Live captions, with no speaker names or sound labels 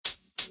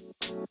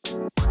Hey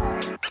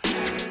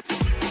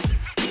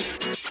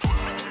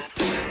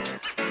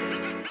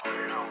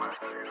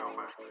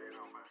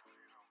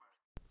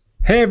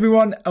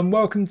everyone, and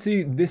welcome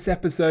to this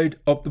episode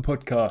of the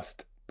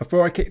podcast.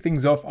 Before I kick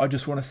things off, I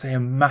just want to say a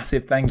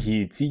massive thank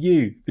you to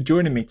you for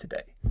joining me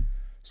today.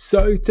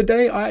 So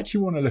today I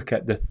actually want to look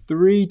at the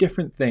 3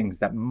 different things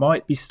that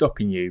might be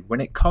stopping you when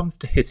it comes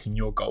to hitting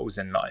your goals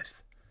in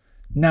life.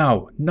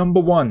 Now, number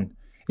 1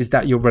 is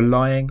that you're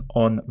relying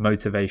on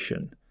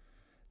motivation.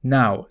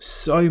 Now,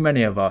 so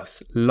many of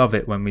us love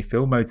it when we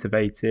feel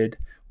motivated,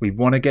 we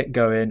want to get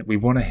going, we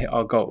want to hit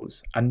our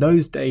goals. And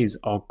those days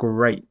are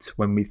great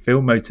when we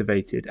feel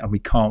motivated and we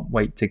can't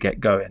wait to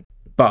get going.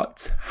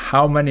 But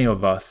how many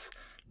of us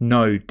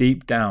know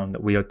deep down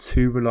that we are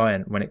too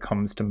reliant when it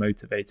comes to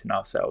motivating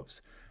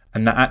ourselves?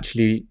 And that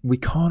actually we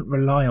can't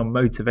rely on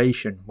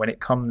motivation when it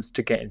comes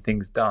to getting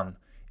things done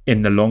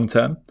in the long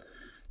term.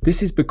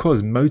 This is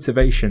because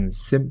motivation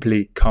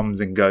simply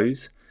comes and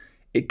goes.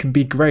 It can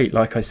be great,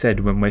 like I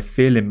said, when we're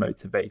feeling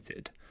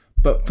motivated.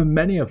 But for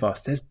many of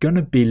us, there's going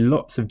to be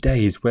lots of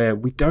days where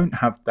we don't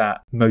have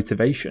that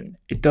motivation.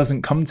 It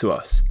doesn't come to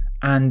us.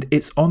 And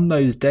it's on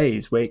those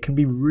days where it can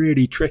be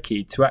really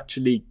tricky to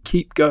actually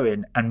keep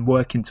going and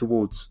working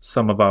towards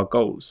some of our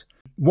goals.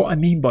 What I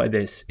mean by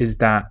this is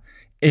that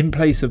in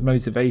place of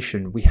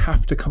motivation, we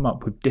have to come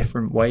up with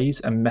different ways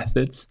and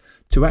methods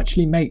to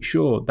actually make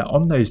sure that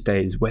on those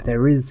days where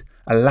there is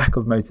a lack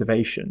of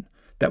motivation,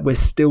 that we're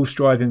still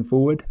striving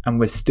forward and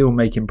we're still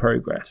making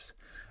progress.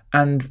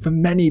 And for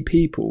many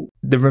people,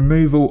 the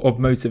removal of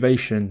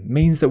motivation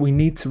means that we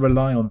need to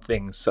rely on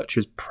things such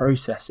as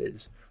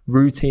processes,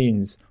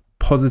 routines,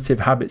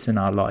 positive habits in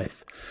our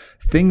life,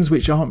 things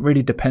which aren't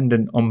really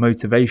dependent on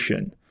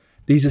motivation.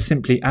 These are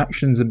simply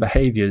actions and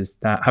behaviors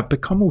that have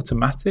become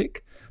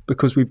automatic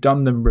because we've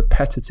done them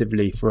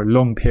repetitively for a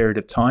long period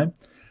of time.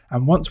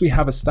 And once we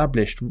have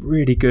established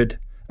really good,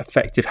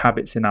 effective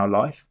habits in our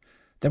life,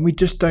 then we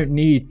just don't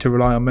need to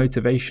rely on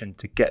motivation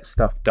to get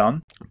stuff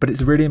done. But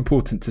it's really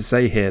important to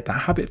say here that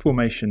habit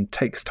formation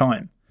takes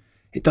time.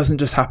 It doesn't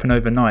just happen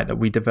overnight that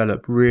we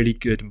develop really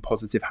good and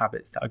positive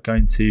habits that are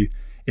going to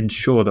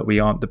ensure that we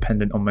aren't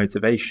dependent on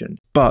motivation.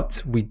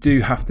 But we do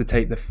have to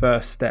take the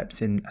first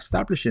steps in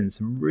establishing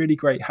some really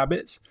great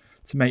habits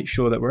to make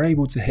sure that we're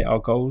able to hit our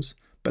goals,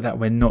 but that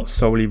we're not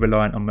solely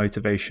reliant on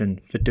motivation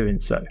for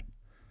doing so.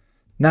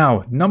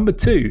 Now, number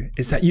 2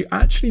 is that you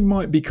actually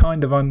might be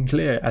kind of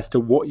unclear as to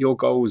what your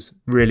goals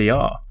really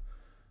are.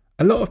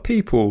 A lot of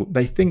people,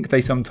 they think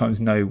they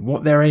sometimes know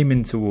what they're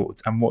aiming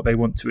towards and what they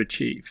want to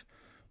achieve.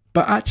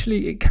 But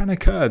actually, it can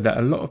occur that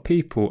a lot of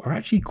people are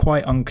actually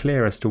quite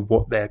unclear as to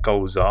what their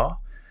goals are.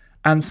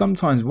 And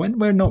sometimes when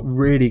we're not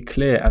really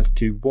clear as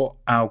to what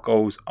our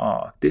goals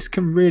are, this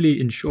can really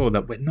ensure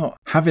that we're not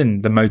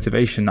having the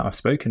motivation that I've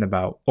spoken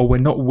about, or we're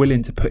not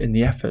willing to put in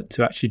the effort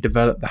to actually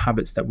develop the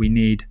habits that we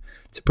need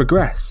to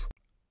progress.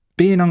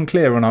 Being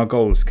unclear on our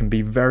goals can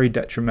be very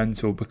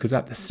detrimental because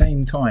at the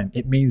same time,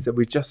 it means that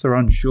we just are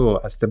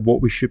unsure as to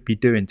what we should be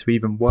doing to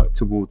even work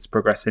towards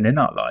progressing in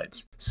our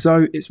lives.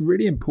 So it's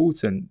really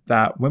important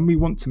that when we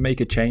want to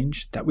make a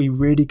change, that we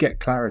really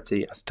get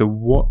clarity as to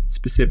what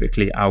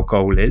specifically our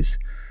goal is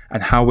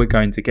and how we're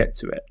going to get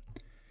to it.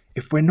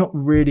 If we're not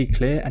really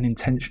clear and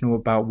intentional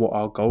about what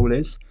our goal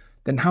is,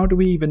 then how do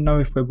we even know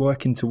if we're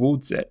working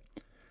towards it?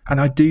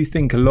 And I do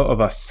think a lot of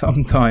us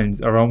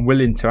sometimes are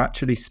unwilling to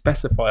actually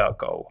specify our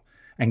goal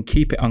and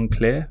keep it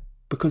unclear,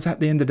 because at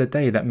the end of the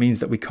day, that means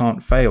that we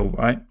can't fail,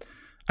 right?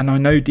 And I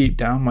know deep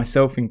down,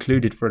 myself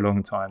included for a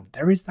long time,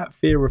 there is that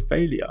fear of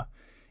failure.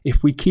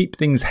 If we keep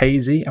things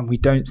hazy and we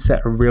don't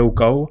set a real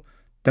goal,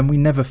 then we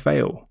never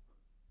fail.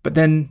 But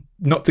then,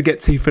 not to get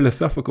too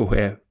philosophical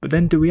here, but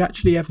then do we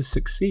actually ever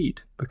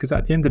succeed? Because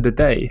at the end of the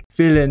day,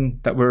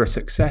 feeling that we're a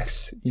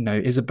success,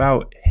 is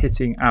about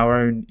hitting our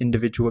own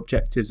individual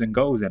objectives and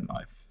goals in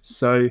life.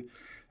 So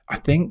I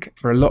think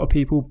for a lot of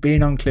people,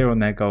 being unclear on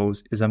their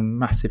goals is a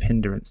massive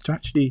hindrance to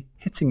actually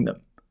hitting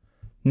them.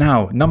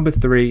 Now, number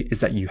 3 is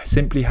that you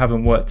simply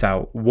haven't worked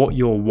out what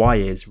your why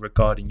is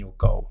regarding your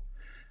goal.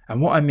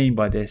 And what I mean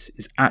by this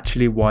is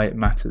actually why it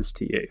matters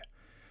to you.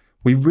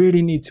 We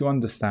really need to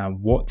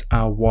understand what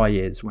our why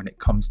is when it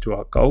comes to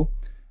our goal.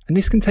 And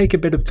this can take a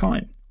bit of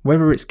time,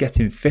 whether it's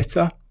getting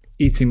fitter,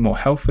 eating more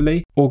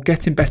healthily, or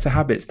getting better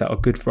habits that are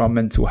good for our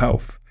mental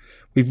health.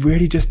 We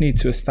really just need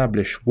to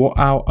establish what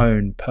our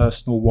own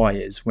personal why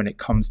is when it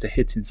comes to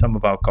hitting some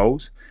of our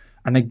goals.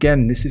 And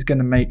again, this is going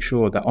to make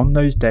sure that on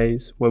those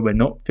days where we're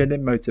not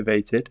feeling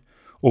motivated,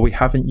 or we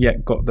haven't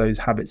yet got those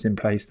habits in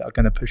place that are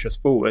going to push us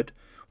forward,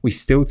 we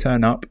still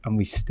turn up and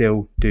we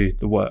still do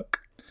the work.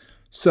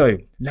 So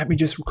let me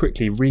just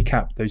quickly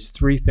recap those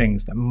 3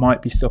 things that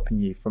might be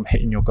stopping you from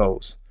hitting your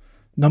goals.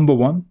 Number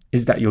 1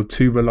 is that you're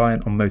too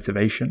reliant on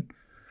motivation.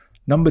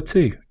 Number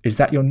 2 is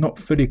that you're not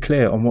fully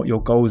clear on what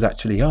your goals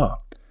actually are.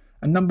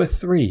 And number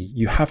 3,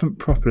 you haven't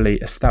properly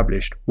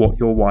established what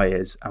your why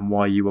is and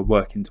why you are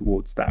working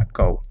towards that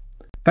goal.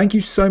 Thank you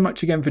so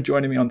much again for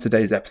joining me on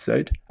today's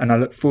episode, and I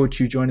look forward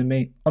to you joining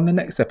me on the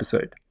next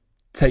episode.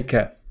 Take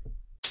care.